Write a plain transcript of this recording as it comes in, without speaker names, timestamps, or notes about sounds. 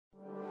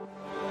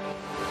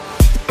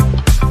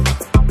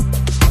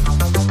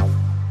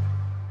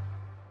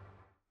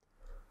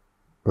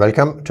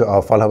Welcome to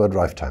our FAULHABER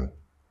Drive Time.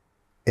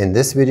 In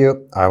this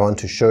video, I want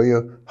to show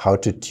you how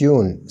to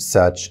tune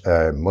such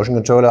a motion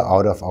controller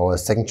out of our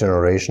second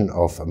generation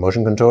of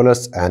motion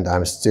controllers, and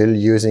I'm still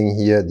using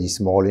here the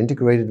small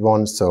integrated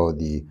one, so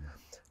the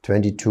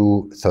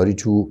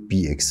 2232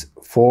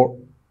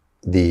 BX4.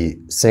 The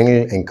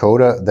single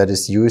encoder that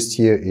is used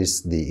here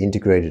is the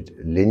integrated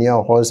linear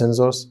Hall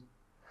sensors.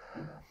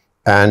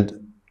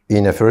 And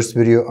in a first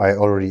video, I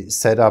already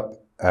set up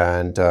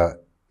and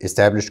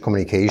established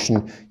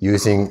communication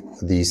using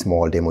the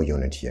small demo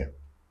unit here.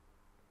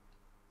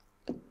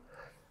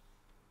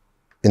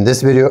 In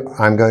this video,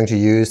 I'm going to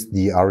use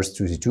the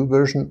RS232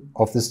 version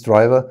of this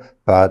driver,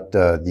 but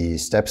the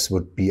steps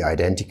would be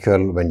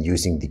identical when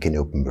using the CAN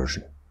Open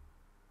version.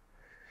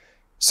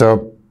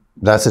 So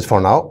that's it for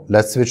now.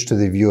 Let's switch to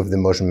the view of the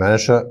Motion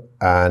Manager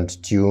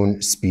and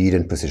tune speed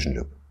and position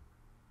loop.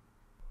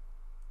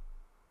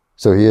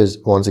 So here's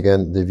once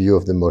again the view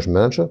of the Motion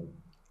Manager.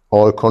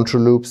 All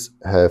control loops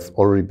have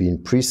already been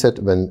preset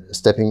when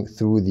stepping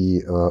through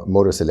the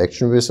motor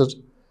selection wizard.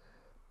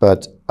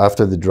 But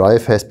after the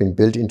drive has been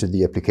built into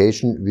the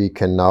application, we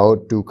can now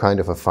do kind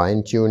of a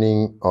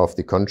fine-tuning of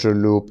the control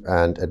loop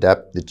and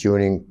adapt the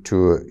tuning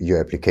to your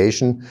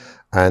application.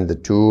 And the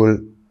tool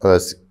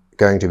that's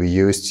going to be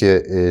used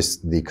here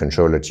is the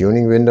controller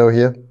tuning window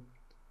here.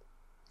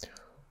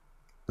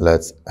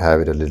 Let's have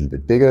it a little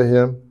bit bigger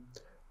here.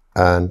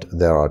 And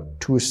there are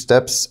two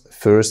steps.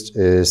 First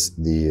is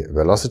the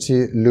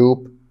velocity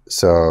loop.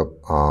 So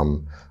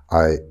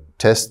I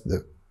test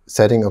the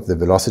setting of the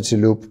velocity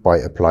loop by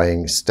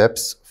applying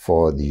steps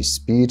for the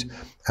speed,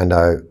 and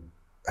I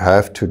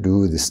have to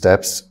do the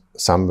steps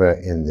somewhere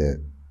in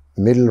the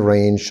middle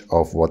range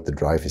of what the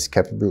drive is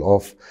capable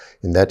of.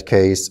 In that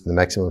case, the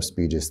maximum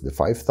speed is the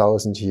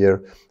 5000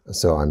 here,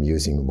 so I'm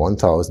using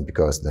 1000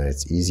 because then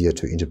it's easier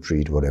to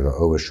interpret whatever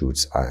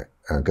overshoots I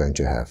am going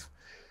to have.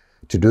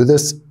 To do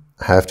this,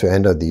 I have to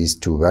enter these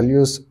two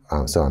values,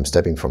 so I'm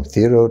stepping from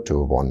 0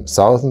 to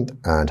 1000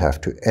 and have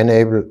to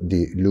enable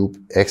the loop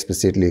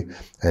explicitly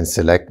and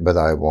select whether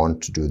I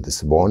want to do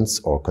this once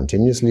or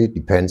continuously.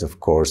 Depends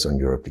of course on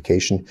your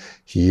application.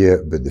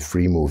 Here with the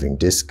free moving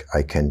disk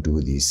I can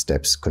do these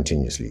steps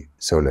continuously.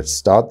 So let's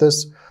start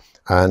this,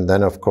 and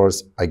then of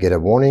course I get a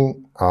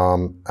warning,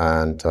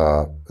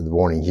 the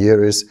warning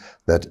here is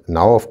that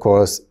now of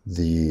course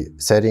the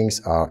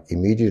settings are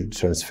immediately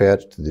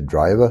transferred to the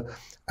driver.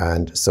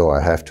 And so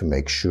I have to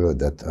make sure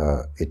that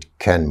it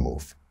can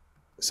move.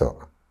 So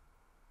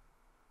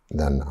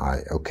then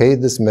I OK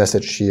this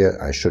message here.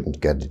 I shouldn't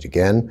get it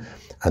again.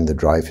 And the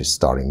drive is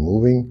starting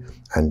moving.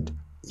 And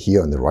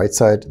here on the right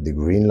side, the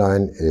green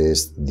line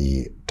is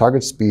the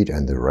target speed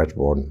and the red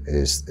one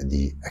is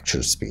the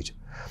actual speed.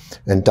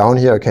 And down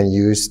here I can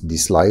use the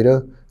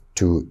slider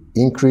to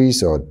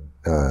increase or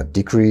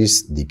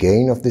decrease the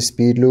gain of the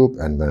speed loop.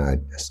 And when I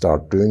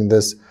start doing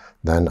this,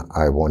 then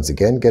I once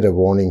again get a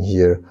warning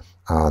here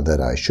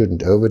that I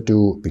shouldn't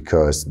overdo,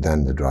 because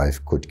then the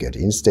drive could get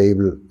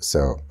unstable.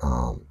 So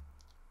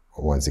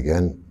once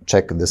again,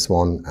 check this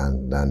one,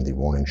 and then the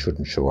warning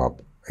shouldn't show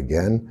up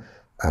again.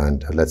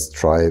 And let's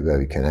try where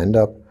we can end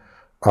up.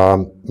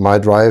 My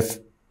drive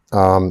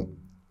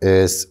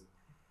is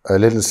a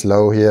little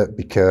slow here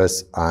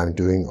because I'm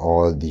doing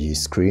all the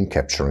screen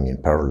capturing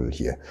in parallel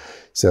here.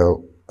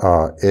 So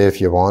if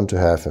you want to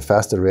have a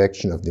faster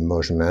reaction of the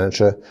Motion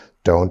Manager,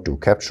 don't do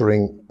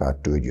capturing,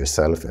 but do it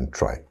yourself and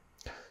try.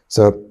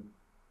 So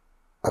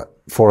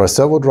for a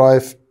servo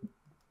drive,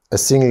 a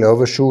single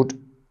overshoot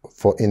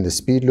in the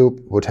speed loop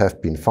would have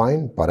been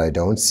fine, but I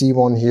don't see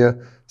one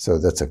here, so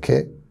that's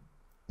okay.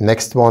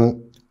 Next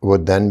one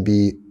would then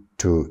be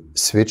to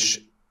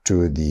switch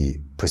to the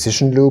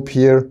position loop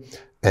here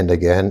and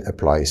again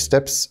apply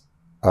steps.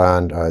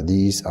 And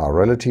these are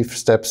relative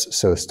steps,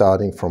 so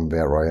starting from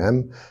where I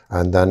am,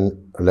 and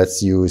then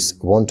let's use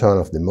one turn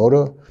of the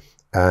motor.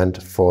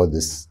 And for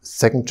this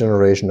second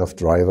generation of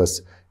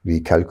drivers, we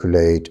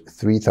calculate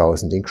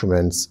 3000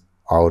 increments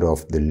out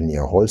of the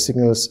linear Hall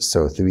signals,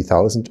 so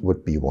 3000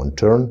 would be one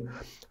turn.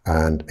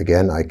 And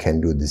again, I can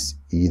do this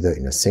either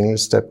in a single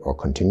step or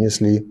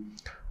continuously.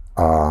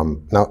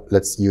 Now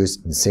let's use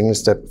the single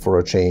step for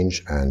a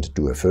change and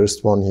do a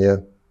first one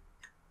here.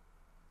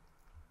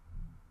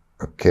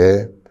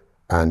 Okay,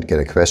 and get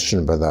a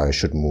question whether I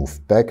should move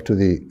back to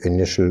the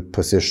initial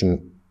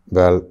position.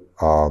 Well,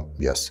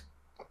 yes.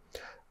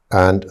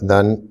 And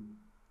then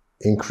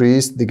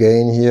increase the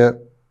gain here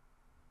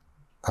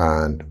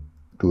and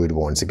do it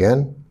once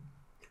again.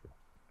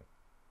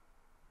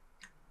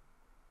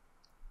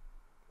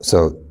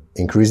 So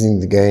increasing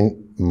the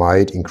gain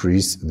might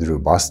increase the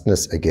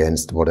robustness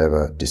against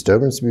whatever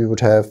disturbance we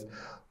would have,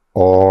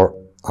 or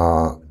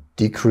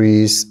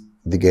decrease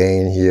the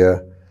gain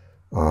here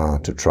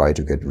to try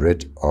to get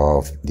rid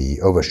of the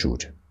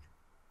overshoot.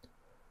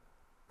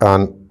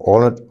 An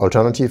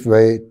alternative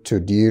way to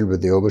deal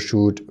with the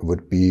overshoot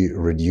would be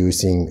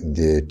reducing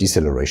the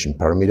deceleration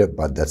parameter,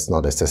 but that's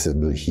not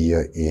accessible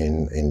here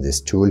in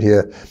this tool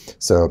here.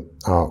 So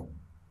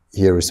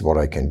here is what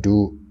I can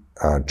do,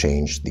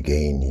 change the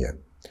gain here.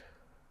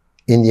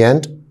 In the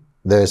end,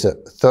 there's a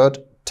third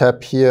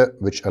tab here,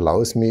 which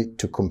allows me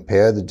to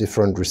compare the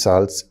different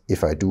results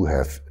if I do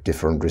have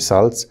different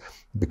results,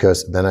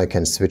 because then I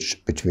can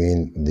switch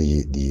between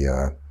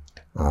the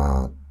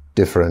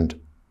different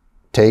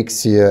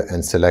takes here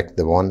and select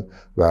the one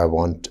where I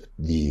want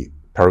the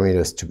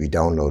parameters to be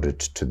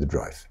downloaded to the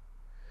drive.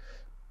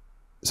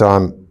 So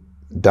I'm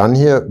done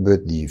here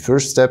with the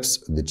first steps,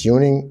 the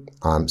tuning.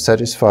 I'm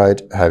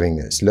satisfied having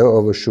a slow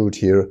overshoot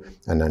here,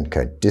 and then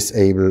can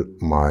disable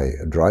my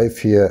drive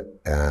here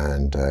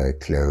and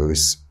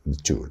close the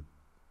tool.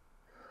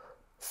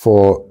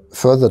 For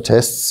further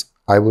tests,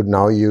 I would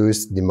now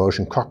use the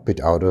Motion Cockpit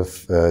out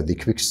of the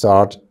Quick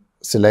Start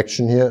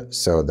selection here.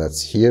 So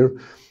that's here,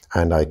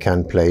 and I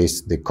can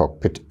place the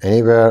cockpit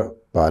anywhere,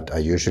 but I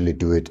usually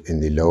do it in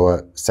the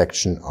lower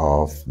section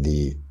of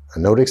the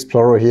Node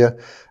Explorer here.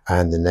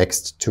 And the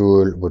next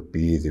tool would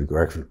be the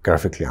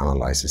Graphical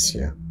Analysis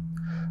here.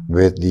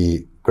 With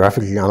the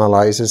Graphical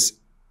Analysis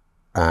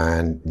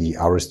and the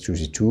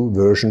RS232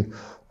 version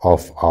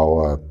of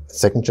our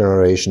second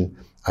generation,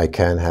 I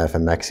can have a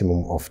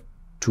maximum of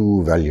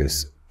 2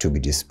 values to be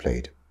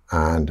displayed.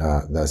 And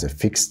there's a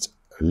fixed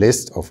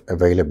list of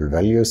available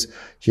values.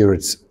 Here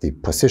it's the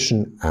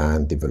position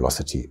and the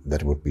velocity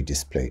that would be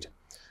displayed.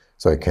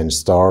 So I can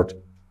start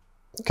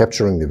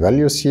capturing the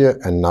values here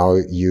and now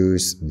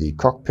use the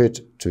cockpit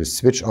to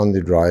switch on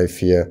the drive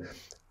here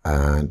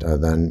and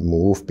then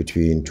move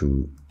between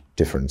 2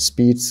 different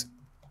speeds.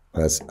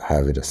 Let's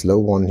have it a slow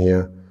one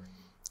here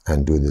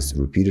and do this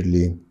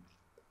repeatedly.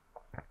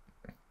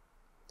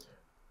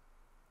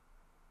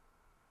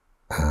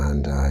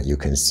 And you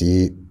can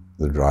see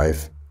the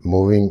drive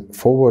moving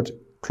forward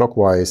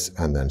clockwise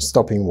and then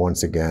stopping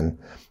once again.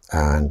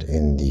 And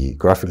in the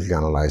Graphical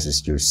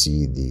Analysis, you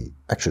see the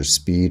actual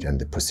speed and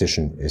the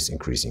position is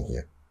increasing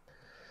here.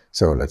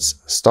 So let's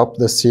stop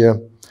this here.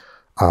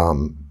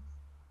 I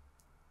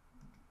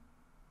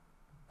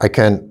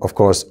can, of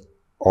course,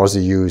 also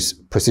use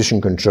position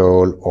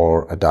control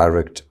or a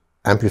direct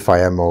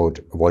amplifier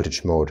mode,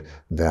 voltage mode,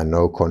 where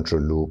no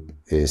control loop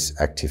is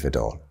active at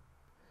all.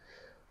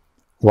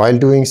 While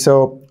doing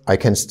so, I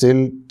can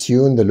still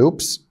tune the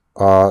loops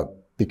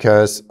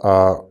because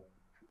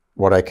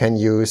what I can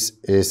use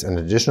is an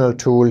additional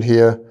tool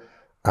here,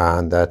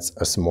 and that's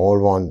a small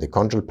one, the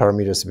control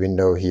parameters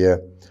window here,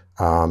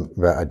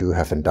 where I do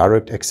have a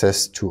direct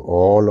access to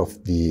all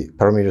of the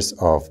parameters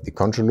of the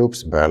control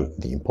loops, well,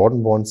 the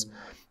important ones,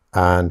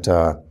 and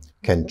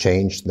can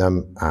change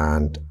them,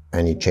 and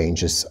any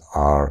changes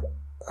are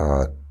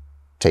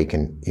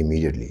taken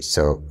immediately.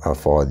 So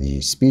for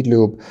the speed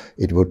loop,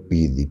 it would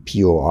be the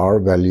POR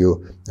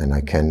value, and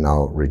I can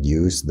now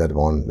reduce that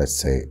one. Let's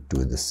say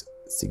do this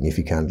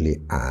significantly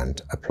and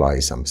apply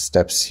some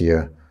steps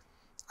here.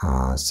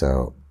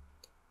 So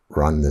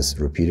run this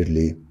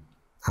repeatedly,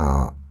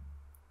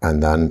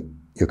 and then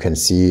you can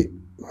see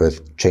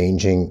with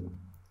changing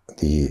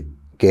the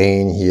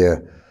gain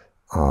here,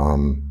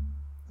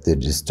 the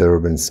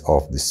disturbance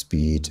of the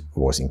speed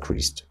was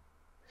increased.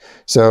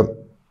 So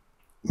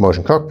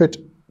Motion Cockpit,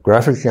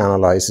 Graphical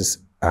Analysis,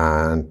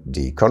 and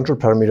the control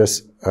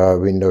parameters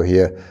window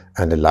here.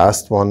 And the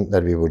last one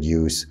that we would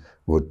use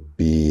would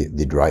be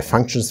the drive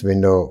functions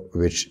window,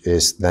 which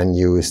is then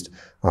used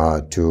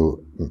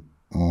to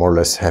more or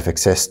less have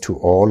access to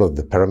all of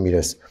the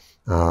parameters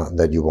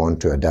that you want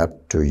to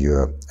adapt to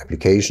your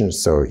application.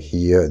 So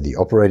here the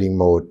operating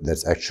mode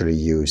that's actually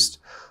used,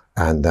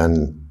 and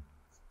then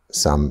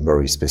some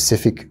very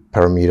specific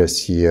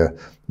parameters here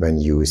when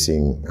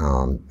using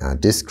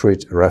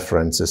discrete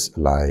references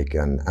like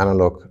an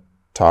analog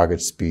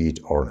target speed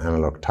or an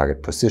analog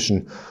target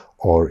position,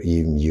 or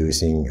even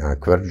using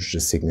quadrature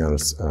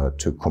signals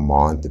to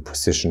command the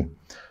position.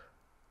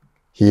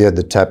 Here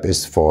the tab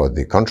is for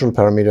the control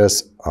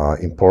parameters.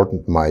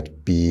 Important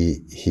might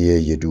be here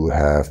you do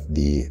have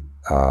the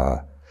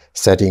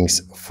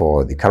settings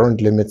for the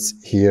current limits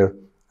here,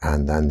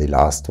 and then the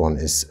last one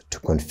is to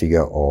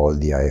configure all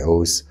the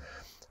IOs.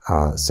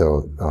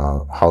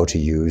 How to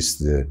use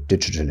the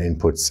digital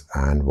inputs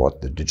and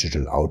what the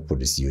digital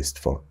output is used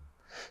for.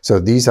 So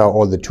these are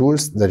all the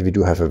tools that we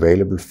do have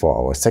available for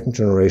our second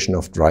generation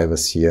of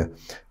drivers here.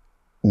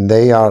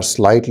 They are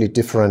slightly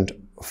different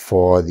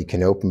for the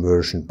CAN Open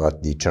version,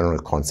 but the general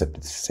concept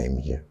is the same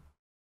here.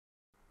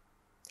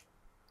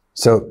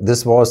 So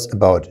this was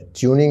about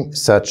tuning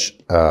such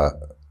a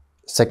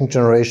second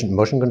generation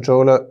motion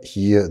controller,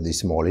 here the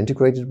small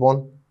integrated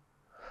one,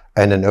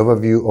 and an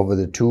overview over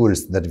the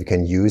tools that we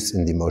can use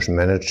in the Motion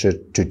Manager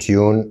to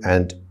tune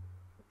and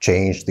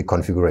change the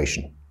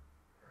configuration.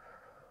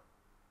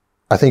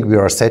 I think we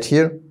are set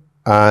here,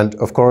 and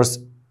of course,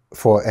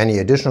 for any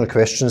additional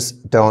questions,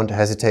 don't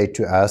hesitate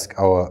to ask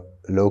our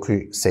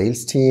local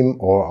sales team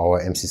or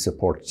our MC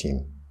support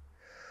team.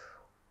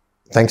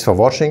 Thanks for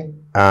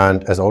watching,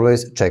 and as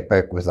always, check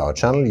back with our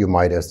channel. You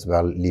might as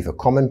well leave a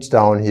comment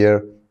down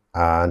here,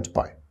 and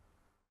bye.